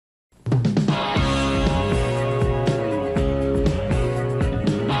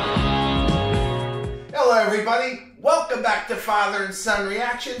everybody, welcome back to Father and Son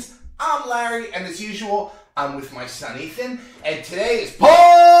Reactions. I'm Larry, and as usual, I'm with my son Ethan, and today is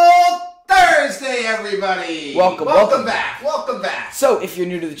Paul Thursday, everybody! Welcome back. So, if you're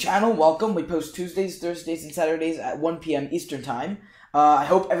new to the channel, welcome. We post Tuesdays, Thursdays, and Saturdays at 1 p.m. Eastern Time. I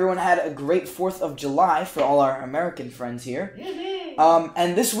hope everyone had a great 4th of July for all our American friends here.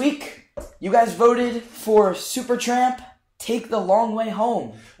 And this week, you guys voted for Supertramp, Take the Long Way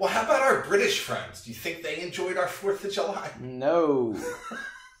Home. Well, how about our British friends? Do you think they enjoyed our 4th of July? No.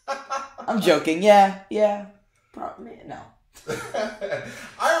 I'm joking. Yeah. Probably, no.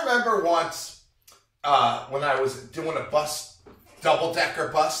 I remember once when I was doing a double-decker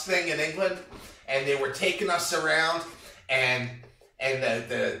bus thing in England, and they were taking us around, and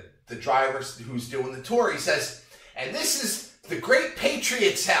the driver who's doing the tour, he says, and this is the great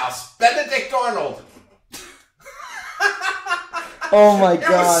Patriot's house, Benedict Arnold. Oh my God!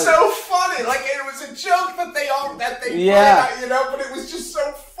 It was so funny. Like, it was a joke that they yeah, put out, but it was just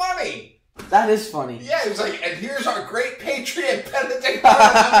so funny. That is funny. Yeah, it was like, and here's our great patriot, Benedict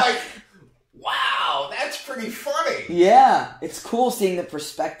Arnold. I'm like, wow, that's pretty funty. Yeah, it's cool seeing the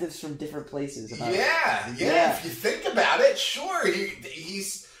perspectives from different places. Yeah. If you think about it, sure,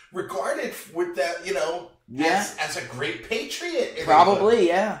 he's regarded with that, as a great patriot. Probably,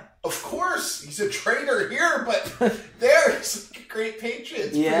 yeah. Of course, he's a traitor here, but there's a great patriot.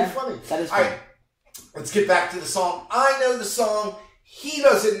 It's pretty funny. That is funny. All right, let's get back to the song. I know the song. He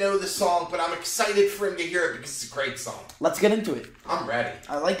doesn't know the song, but I'm excited for him to hear it because it's a great song. Let's get into it. I'm ready.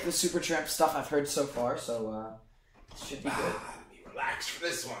 I like the Supertramp stuff I've heard so far, so it should be good. Let me relax for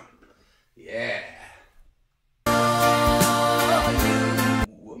this one. Yeah.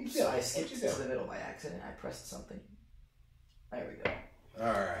 Whoops, I skipped to the middle by accident. I pressed something. There we go.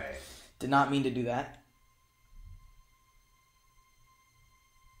 Alright. Did not mean to do that.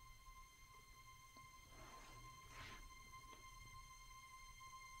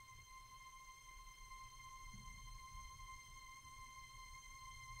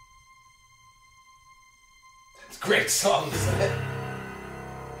 It's a great song, isn't it?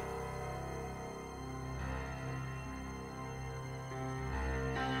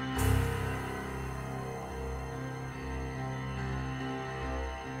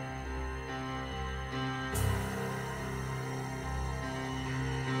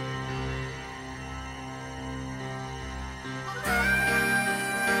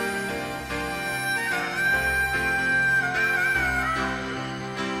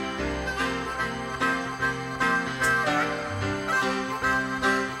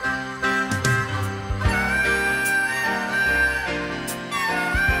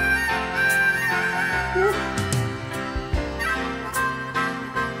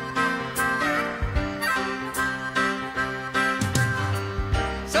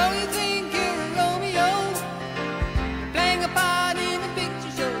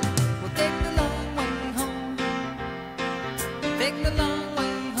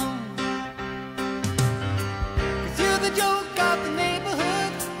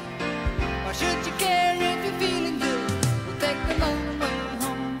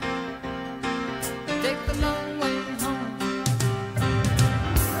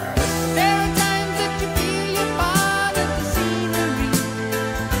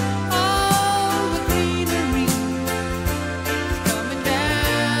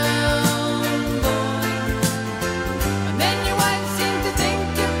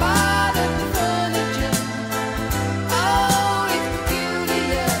 Oh,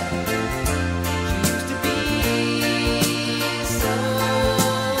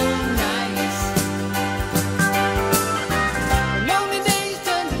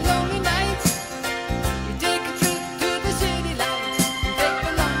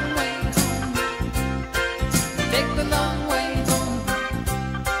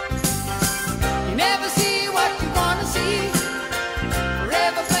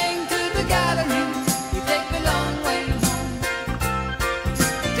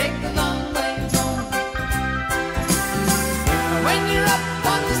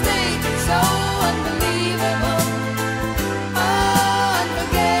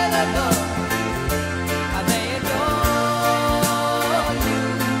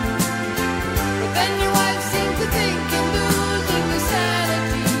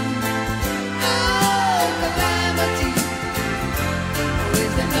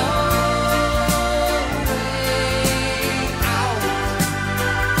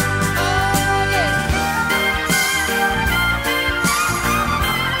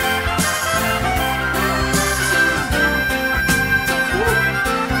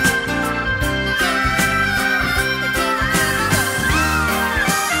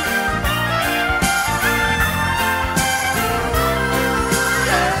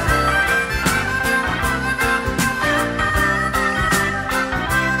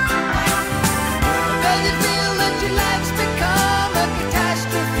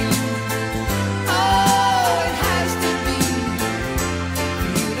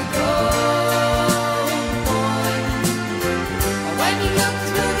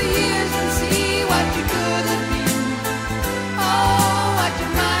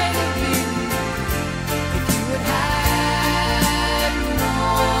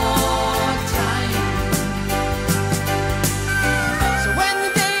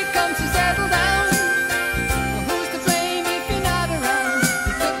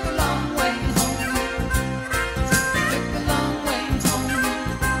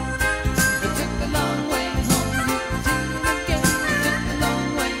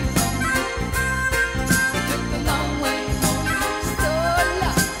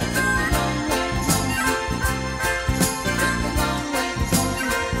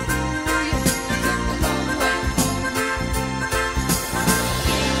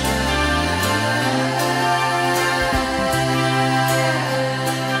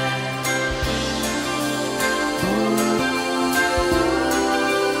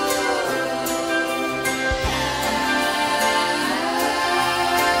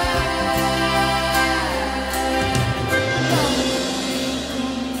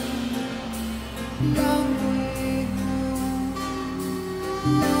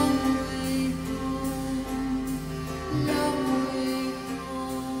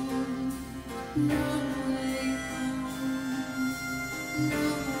 Well,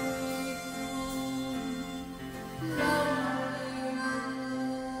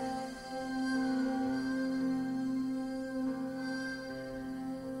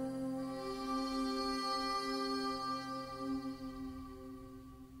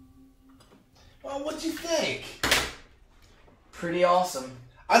 what'd you think? Pretty awesome.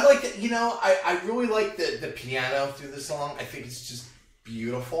 I like it. I really like the piano through the song. I think it's just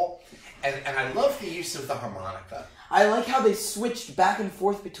beautiful. And I love the use of the harmonica. I like how they switched back and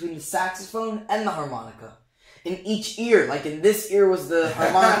forth between the saxophone and the harmonica. In each ear, like in this ear was the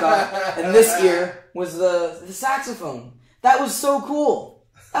harmonica, and this ear was the saxophone. That was so cool.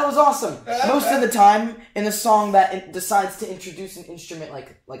 That was awesome. Most of the time, in a song that decides to introduce an instrument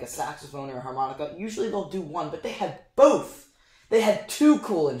like a saxophone or a harmonica, usually they'll do one, but they had both. They had two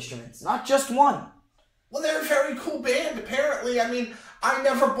cool instruments, not just one. Well, they're a very cool band, apparently. I mean, I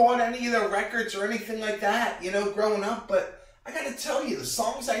never bought any of their records or anything like that, growing up, but I gotta tell you, the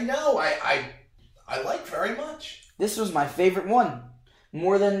songs I know, I like very much. This was my favorite one.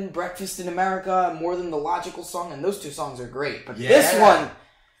 More than Breakfast in America, more than the Logical song, and those two songs are great. But this one,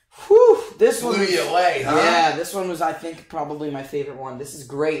 this one blew you away, huh? Yeah, this one was, I think, probably my favorite one. This is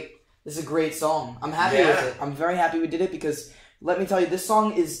great. This is a great song. I'm happy with it. I'm very happy we did it because, let me tell you, this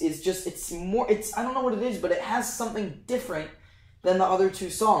song is just, I don't know what it is, but it has something different than the other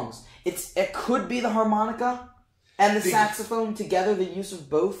two songs. It could be the harmonica and the saxophone together, the use of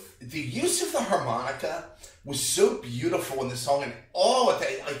both. The use of the harmonica was so beautiful in the song, and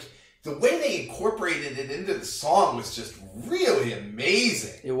the way they incorporated it into the song was just really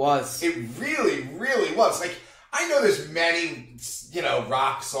amazing. It was. It really, really was. Like, I know there's many,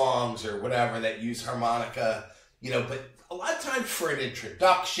 rock songs or whatever that use harmonica, but a lot of times for an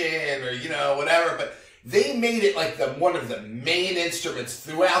introduction or, whatever, but they made it like one of the main instruments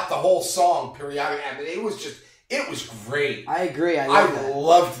throughout the whole song, periodically. I mean, it was great. I agree. I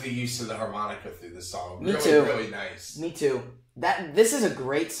loved the use of the harmonica through the song. Me really, too. Really nice. Me too. This is a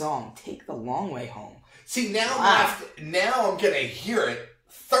great song. Take the Long Way Home. See, now I'm going to hear it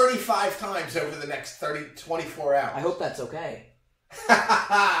 35 times over the next 24 hours. I hope that's okay.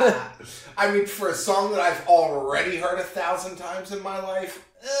 I mean, for a song that I've already heard 1,000 times in my life,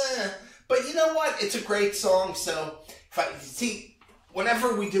 but you know what? It's a great song, so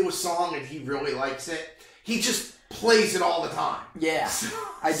whenever we do a song and he really likes it, he just plays it all the time. Yeah.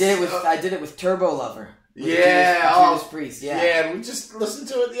 I did it with Turbo Lover. Judas Priest, yeah. Yeah, and we just listened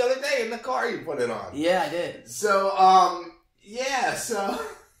to it the other day in the car. You put it on. Yeah, I did. So, so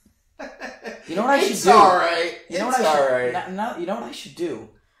you know what I should do? It's all right. You know what I should do?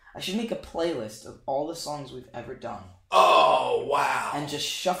 I should make a playlist of all the songs we've ever done. Oh, wow. And just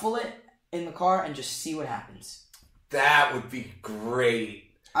shuffle it in the car and just see what happens. That would be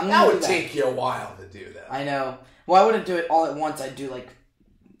great. That would take you a while to do that. I know. Well, I wouldn't do it all at once. I'd do like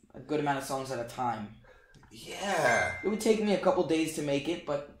a good amount of songs at a time. Yeah. It would take me a couple days to make it,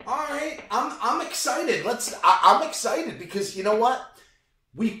 but all right. I'm excited. I'm excited because you know what?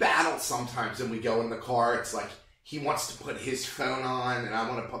 We battle sometimes when we go in the car. It's like he wants to put his phone on and I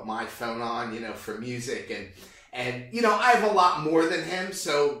want to put my phone on, for music and I have a lot more than him,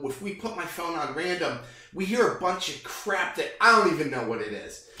 so if we put my phone on random, we hear a bunch of crap that I don't even know what it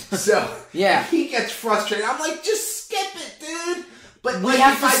is. So yeah, he gets frustrated. I'm like, just skip it, dude. But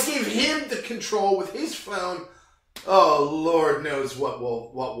if I give him the control with his phone, oh Lord knows what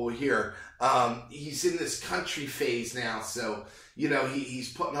we'll hear. He's in this country phase now, so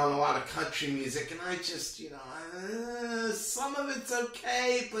he's putting on a lot of country music, and I just some of it's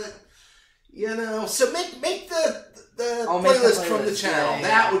okay, but so make the playlist from the channel. Yeah.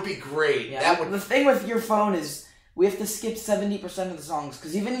 That would be great. Yeah, the thing with your phone is we have to skip 70% of the songs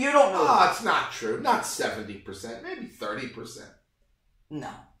because even you don't know. Oh, it's not true. Not 70%. Maybe 30%. No.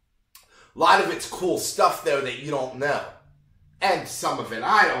 A lot of it's cool stuff though that you don't know, and some of it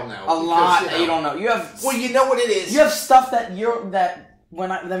I don't know. A lot that you don't know. You have. Well, you know what it is. You have stuff that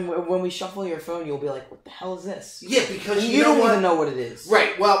when we shuffle your phone, you'll be like, "What the hell is this?" Yeah, because you don't even know what it is.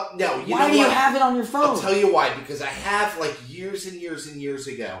 Right. Well, no. Why do you have it on your phone? I'll tell you why. Because I have years and years and years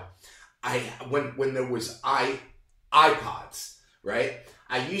ago, when there was iPods, right?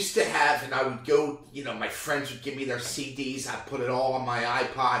 I used to have, and I would go, my friends would give me their CDs. I'd put it all on my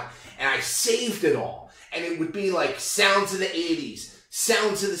iPod, and I saved it all. And it would be like sounds of the 80s,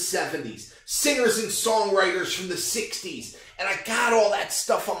 sounds of the 70s, singers and songwriters from the 60s. And I got all that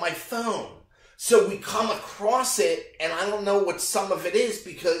stuff on my phone. So we come across it, and I don't know what some of it is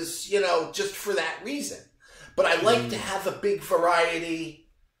because, just for that reason. But I like to have a big variety,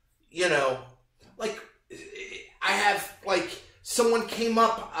 I have, someone came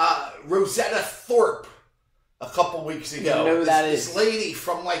up Rosetta Thorpe a couple weeks ago. I know who that is. This lady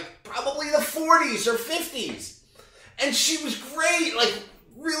from like probably the 40s or 50s. And she was great, like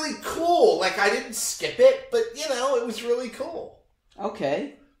really cool. Like I didn't skip it, but you know, it was really cool.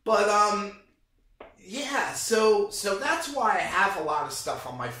 Okay. But yeah, so that's why I have a lot of stuff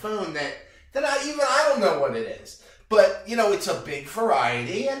on my phone that I don't know what it is. But you know, it's a big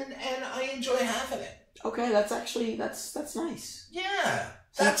variety and I enjoy having it. Okay, that's nice. Yeah.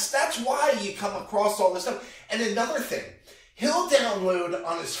 That's why you come across all this stuff. And another thing, he'll download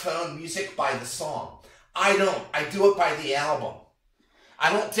on his phone music by the song. I don't. I do it by the album.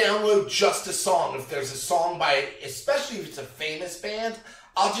 I don't download just a song. If there's a song by, especially if it's a famous band,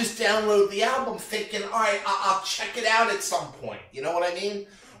 I'll just download the album thinking, all right, I'll check it out at some point. You know what I mean?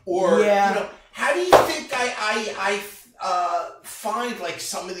 Or, yeah. You know, how do you think I find like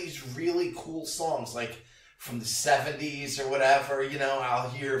some of these really cool songs, like from the 70s or whatever, you know, I'll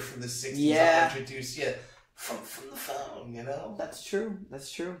hear from the 60s, yeah. I'll introduce you from the phone, you know? That's true.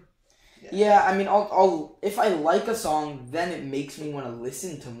 Yeah, I mean, I'll if I like a song, then it makes me want to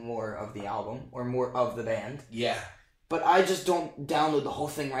listen to more of the album or more of the band. Yeah. But I just don't download the whole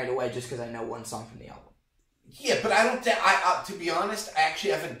thing right away just because I know one song from the album. Yeah, but I don't. To be honest, I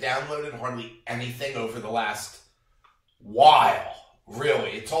actually haven't downloaded hardly anything over the last while.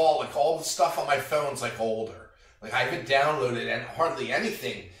 Really, it's all like all the stuff on my phone's like older. Like I haven't downloaded hardly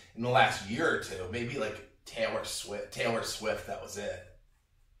anything in the last year or two. Maybe like Taylor Swift. That was it.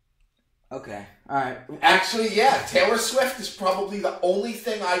 Okay. All right. Actually, yeah, Taylor Swift is probably the only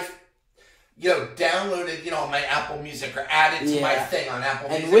thing I've, downloaded, on my Apple Music or added to my thing on Apple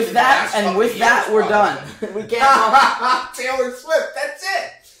Music. And with that, we're done. We can't. Taylor Swift. That's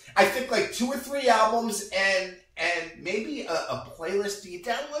it. I think like 2 or 3 albums and maybe a playlist. Do you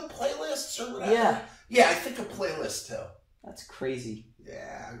download playlists or whatever? Yeah. Yeah, I think a playlist too. That's crazy.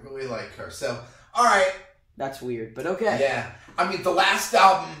 Yeah, I really like her. So, all right. That's weird, but okay. Yeah. I mean, the last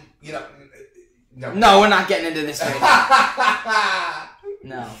album, No, we're not getting into this right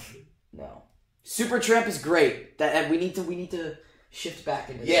now. No. Supertramp is great. That we need to shift back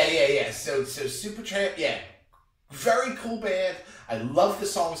into that. Yeah. So Supertramp, yeah. Very cool band. I love the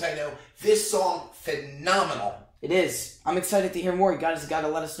songs I know. This song, phenomenal. It is. I'm excited to hear more. You guys got to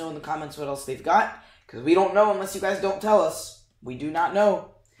let us know in the comments what else they've got. Because we don't know unless you guys don't tell us. We do not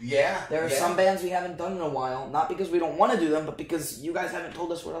know. Yeah. There are some bands we haven't done in a while. Not because we don't want to do them, but because you guys haven't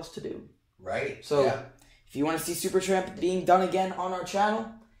told us what else to do. Right. So, if you want to see Supertramp being done again on our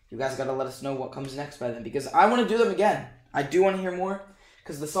channel, you guys got to let us know what comes next by then. Because I want to do them again. I do want to hear more.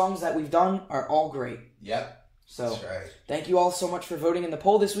 Because the songs that we've done are all great. Yep. So, that's right. Thank you all so much for voting in the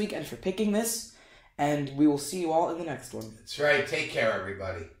poll this week and for picking this. And we will see you all in the next one. That's right. Take care,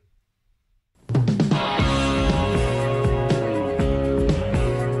 everybody.